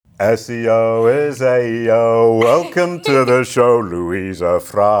SEO is AEO. Welcome to the show, Louisa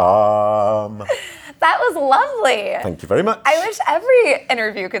Fromm. That was lovely. Thank you very much. I wish every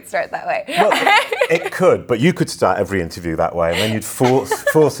interview could start that way. Well, it could, but you could start every interview that way, and then you'd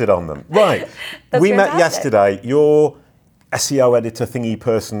force it on them. Right. We met yesterday. You're SEO editor thingy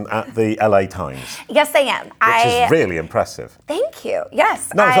person at the LA Times. Yes, I am. Which is really impressive. Thank you.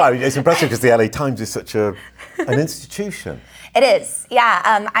 Yes. No, sorry, it's impressive because the LA Times is such an institution. It is,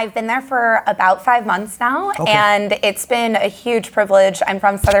 yeah. I've been there for about 5 months now, and it's been a huge privilege. I'm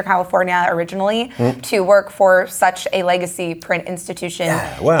from Southern California originally, to work for such a legacy print institution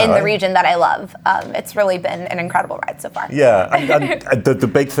in the region that I love. It's really been an incredible ride so far. Yeah, and the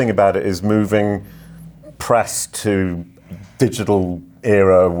big thing about it is moving press to digital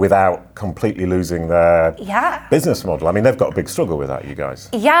era without completely losing their business model. I mean, they've got a big struggle with that, you guys.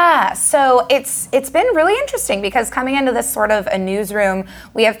 Yeah, so it's been really interesting because coming into this sort of a newsroom,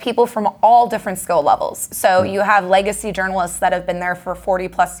 we have people from all different skill levels. So you have legacy journalists that have been there for 40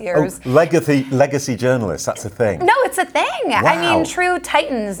 plus years. Oh, legacy journalists, that's a thing. No, it's a thing. Wow. I mean, true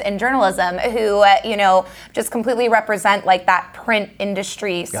titans in journalism who, just completely represent like that print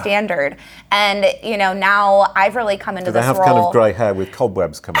industry standard. And, now I've really come into this role. Do they have kind of grey hair with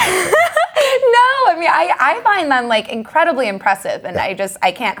cobwebs coming out? No, I mean, I find them like incredibly impressive, and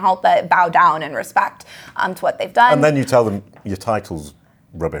I can't help but bow down in respect to what they've done. And then you tell them your title's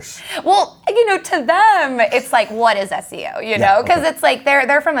rubbish. Well, to them, it's like, what is SEO, because it's like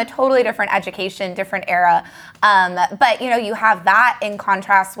they're from a totally different education, different era. But, you have that in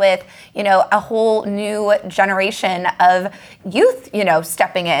contrast with, a whole new generation of youth,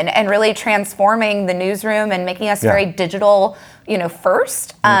 stepping in and really transforming the newsroom and making us very digital,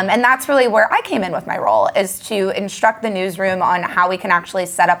 first. And that's really where I came in with my role, is to instruct the newsroom on how we can actually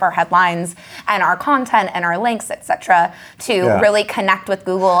set up our headlines and our content and our links, et cetera, to really connect with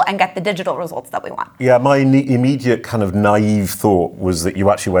Google and get the digital results that we want. Yeah, my immediate kind of naive thought was that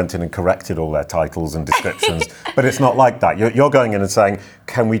you actually went in and corrected all their titles and descriptions, but it's not like that. You're going in and saying,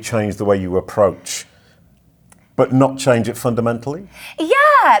 can we change the way you approach, but not change it fundamentally?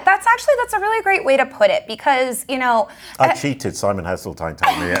 Yeah, that's a really great way to put it, because, I cheated, Simon Heseltine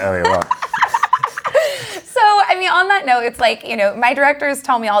told me earlier on. So, I mean, on that note, it's like, my directors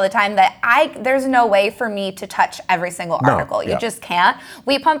tell me all the time that there's no way for me to touch every single article. You just can't.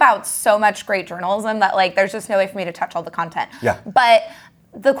 We pump out so much great journalism that, like, there's just no way for me to touch all the content. Yeah. But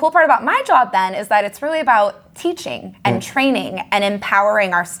the cool part about my job then is that it's really about teaching and training and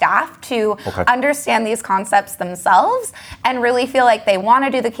empowering our staff to understand these concepts themselves and really feel like they want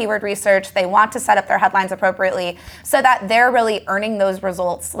to do the keyword research, they want to set up their headlines appropriately so that they're really earning those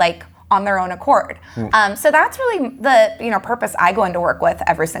results like on their own accord. So that's really the purpose I go into work with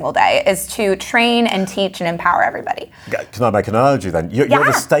every single day, is to train and teach and empower everybody. Can I make an analogy then? You're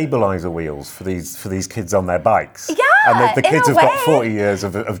the stabilizer wheels for these kids on their bikes. Yeah, and the kids have got 40 years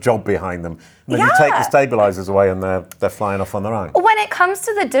of job behind them. And then you take the stabilizers away and they're flying off on their own. When it comes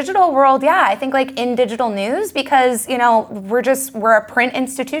to the digital world, I think like in digital news, because we're a print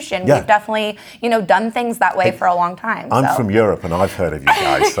institution. We've definitely done things that way for a long time. I'm from Europe and I've heard of you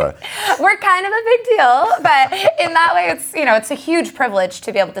guys, so we're kind of a big deal, but in that way, it's a huge privilege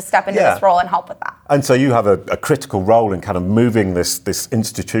to be able to step into this role and help with that. And so you have a critical role in kind of moving this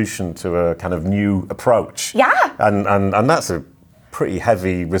institution to a kind of new approach. Yeah. And that's a pretty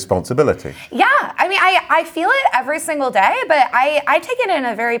heavy responsibility. Yeah, I mean, I feel it every single day, but I take it in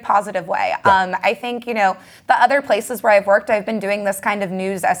a very positive way. I think, the other places where I've worked, I've been doing this kind of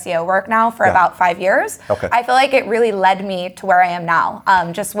news SEO work now for about 5 years. I feel like it really led me to where I am now,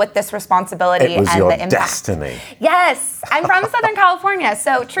 just with this responsibility and the impact. Destiny. Yes, I'm from Southern California,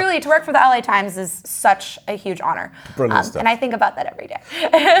 so truly to work for the LA Times is such a huge honor. Brilliant stuff. And I think about that every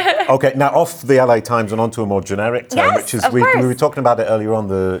day. Okay, now off the LA Times and onto a more generic term, which is we were talking about it earlier on,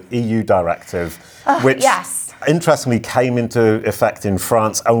 the EU directive, which interestingly came into effect in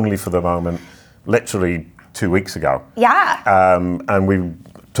France only for the moment, literally 2 weeks ago. Yeah. And we were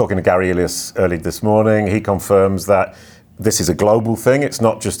talking to Gary Ilias early this morning. He confirms that this is a global thing. It's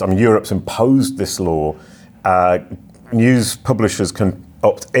not just, Europe's imposed this law. News publishers can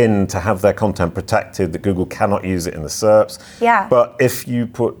opt in to have their content protected, that Google cannot use it in the SERPs. Yeah. But if you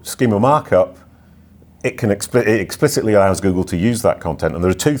put schema markup, it explicitly allows Google to use that content. And there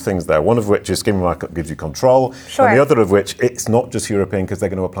are two things there, one of which is schema markup gives you control, and the other of which, it's not just European because they're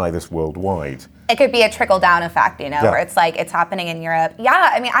going to apply this worldwide. It could be a trickle-down effect, where it's like it's happening in Europe. Yeah,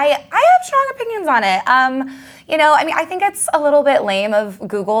 I mean, I have have strong opinions on it. You know, I mean, I think it's a little bit lame of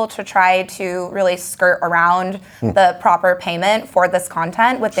Google to try to really skirt around the proper payment for this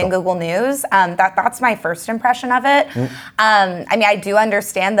content within Google News. That's my first impression of it. I mean, I do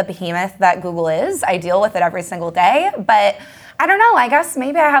understand the behemoth that Google is. I deal with it every single day, but I don't know, I guess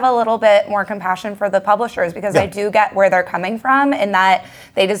maybe I have a little bit more compassion for the publishers because I do get where they're coming from and that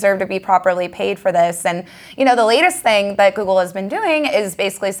they deserve to be properly paid for this. And, you know, the latest thing that Google has been doing is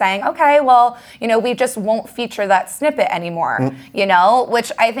basically saying, okay, well, you know, we just won't feature that snippet anymore, you know,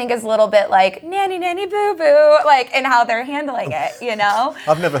 which I think is a little bit like nanny, nanny, boo, boo, like in how they're handling it, you know?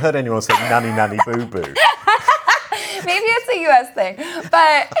 I've never heard anyone say nanny, nanny, boo, boo. Maybe it's a US thing,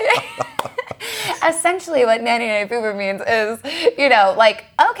 but essentially what nanny nanny boo boo means is, you know, like,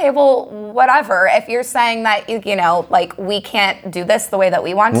 okay, well, whatever. If you're saying that, you know, like we can't do this the way that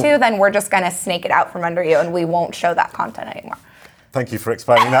we want to, then we're just going to snake it out from under you and we won't show that content anymore. Thank you for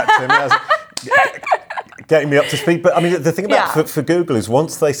explaining that to me. Getting me up to speed. But I mean, the thing about for Google is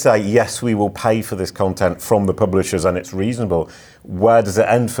once they say, yes, we will pay for this content from the publishers and it's reasonable, where does it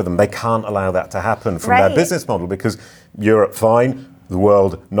end for them? They can't allow that to happen from their business model because Europe, fine, the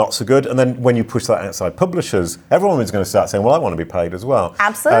world, not so good. And then when you push that outside publishers, everyone is going to start saying, well, I want to be paid as well.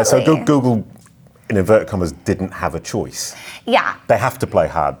 Absolutely. So Google, in inverted commas, didn't have a choice. Yeah. They have to play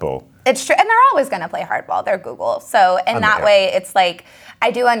hardball. It's true. And they're always going to play hardball. They're Google. So in that way, it's like, I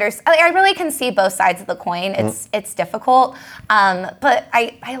do understand. I really can see both sides of the coin. It's difficult. But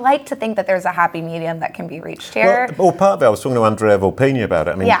I like to think that there's a happy medium that can be reached here. Well, part of it, I was talking to Andrea Volpini about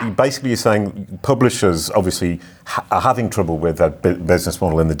it. I mean, basically you're saying publishers obviously are having trouble with their business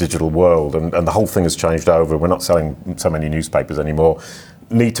model in the digital world. And the whole thing has changed over. We're not selling so many newspapers anymore.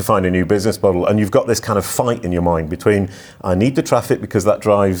 Need to find a new business model. And you've got this kind of fight in your mind between, I need the traffic because that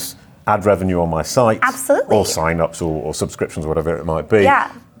drives ad revenue on my site. Absolutely. Or sign-ups or subscriptions, whatever it might be.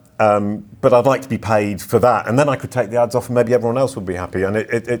 Yeah. But I'd like to be paid for that. And then I could take the ads off and maybe everyone else would be happy. And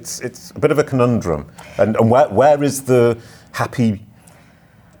it's a bit of a conundrum. And where is the happy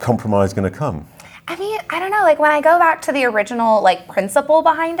compromise going to come? I mean, I don't know, like when I go back to the original like principle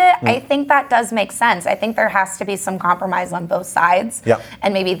behind it, I think that does make sense. I think there has to be some compromise on both sides. Yeah.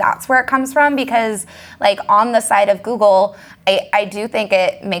 And maybe that's where it comes from because like on the side of Google, I do think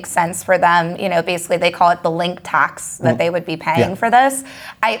it makes sense for them, you know, basically they call it the link tax that they would be paying for this.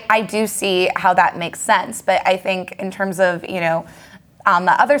 I do see how that makes sense. But I think in terms of, you know, on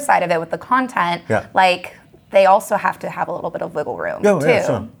the other side of it with the content, like they also have to have a little bit of wiggle room too. Yeah,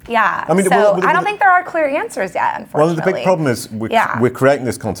 sure. I mean, I don't think there are clear answers yet, unfortunately. Well, the big problem is we're creating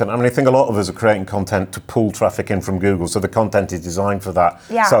this content. I mean, I think a lot of us are creating content to pull traffic in from Google, so the content is designed for that.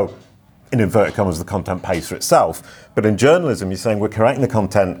 Yeah. So, in inverted commas, the content pays for itself. But in journalism, you're saying we're creating the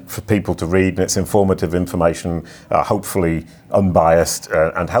content for people to read, and it's informative information, hopefully unbiased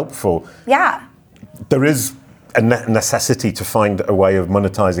and helpful. Yeah. There is a necessity to find a way of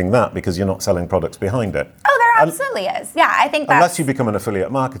monetizing that because you're not selling products behind it. Oh, there absolutely is. Yeah, I think that's... Unless you become an affiliate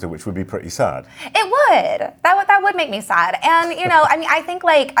marketer, which would be pretty sad. It would. That would make me sad. And, you know, I mean, I think,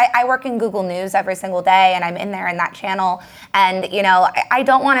 like, I work in Google News every single day, and I'm in there in that channel. And, you know, I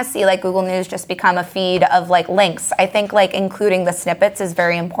don't want to see, like, Google News just become a feed of, like, links. I think, like, including the snippets is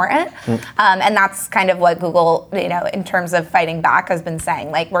very important. And that's kind of what Google, you know, in terms of fighting back has been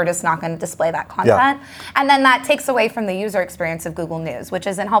saying. Like, we're just not going to display that content. Yeah. And then that takes away from the user experience of Google News, which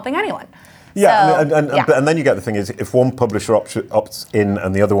isn't helping anyone. Yeah, so, and then you get the thing is, if one publisher opts in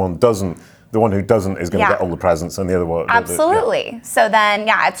and the other one doesn't, the one who doesn't is going to get all the presents and the other one... Absolutely. So then,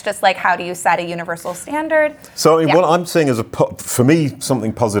 it's just like, how do you set a universal standard? So what I'm seeing as, for me,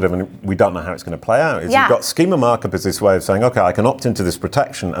 something positive, and we don't know how it's going to play out, is you've got schema markup as this way of saying, okay, I can opt into this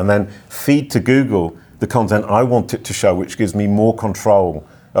protection and then feed to Google the content I want it to show, which gives me more control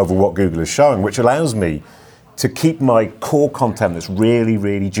over what Google is showing, which allows me to keep my core content that's really,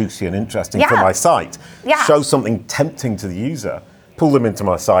 really juicy and interesting for my site, show something tempting to the user, pull them into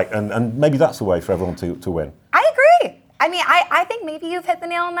my site, and maybe that's a way for everyone to win. I agree. I mean, I think maybe you've hit the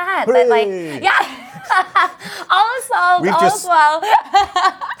nail on the head. Hooray. That, like, all is solved, all is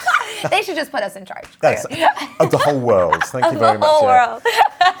well. They should just put us in charge. Yes, of the whole world. Thank you very much. The whole world.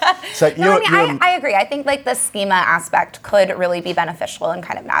 So I agree. I think like the schema aspect could really be beneficial in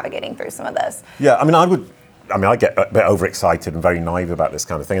kind of navigating through some of this. Yeah, I get a bit overexcited and very naive about this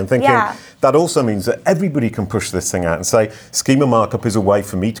kind of thing and thinking that also means that everybody can push this thing out and say schema markup is a way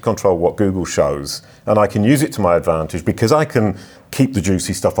for me to control what Google shows and I can use it to my advantage because I can keep the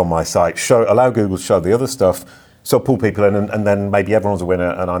juicy stuff on my site, allow Google to show the other stuff, so pull people in and then maybe everyone's a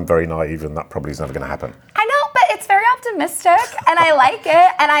winner and I'm very naive and that probably is never going to happen. I know, but it's very optimistic, and I like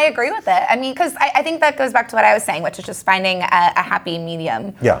it, and I agree with it. I mean, because I think that goes back to what I was saying, which is just finding a happy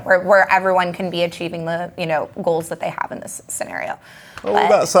medium where everyone can be achieving the goals that they have in this scenario. Oh,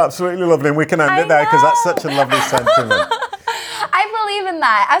 that's absolutely lovely, and we can end it there because that's such a lovely sentiment. I believe in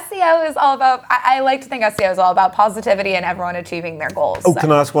that. SEO is all about, I like to think SEO is all about positivity and everyone achieving their goals. Oh,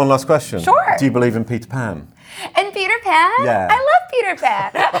 can I ask one last question? Sure. Do you believe in Peter Pan? And Peter Pan? Yeah. I love Peter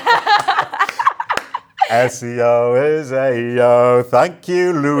Pan. SEO is AEO. Thank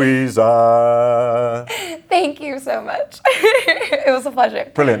you, Louisa. Thank you so much. It was a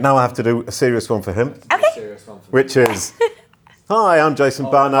pleasure. Brilliant. Now I have to do a serious one for him. Okay. Which is, hi, I'm Jason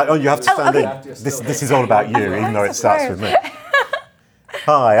Barnard. Oh, you have to stand in. This is all about you, even though it starts with me.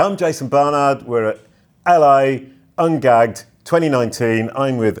 Hi, I'm Jason Barnard. We're at LA Ungagged 2019.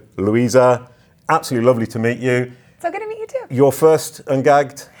 I'm with Louisa. Absolutely lovely to meet you. So good to meet you too. Your first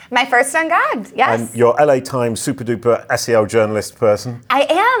Ungagged? My first Ungagged, yes. And you're LA Times super duper SEO journalist person. I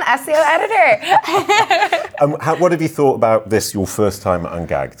am, SEO editor. What have you thought about this, your first time at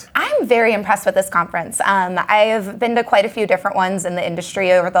Ungagged? I'm very impressed with this conference. I've been to quite a few different ones in the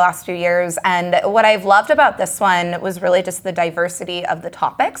industry over the last few years, and what I've loved about this one was really just the diversity of the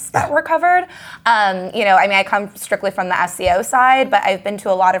topics that were covered. I come strictly from the SEO side, but I've been to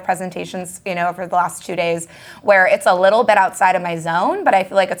a lot of presentations, over the last 2 days where it's a little bit outside of my zone, but I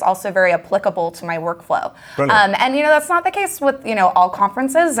feel like it's also very applicable to my workflow. And that's not the case with all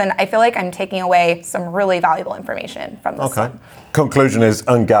conferences, and I feel like I'm taking away some really valuable information from this one. Conclusion is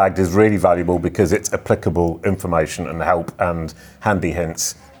Ungagged is really valuable because it's applicable information and help and handy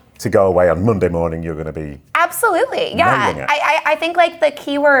hints to go away on Monday morning. You're going to be absolutely, yeah. I think like the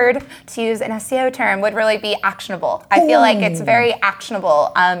keyword, to use an SEO term, would really be actionable. I feel like it's very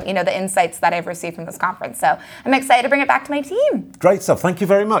actionable. The insights that I've received from this conference. So I'm excited to bring it back to my team. Great stuff. Thank you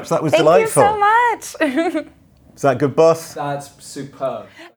very much. That was delightful. Thank you so much. Is that good, boss? That's superb.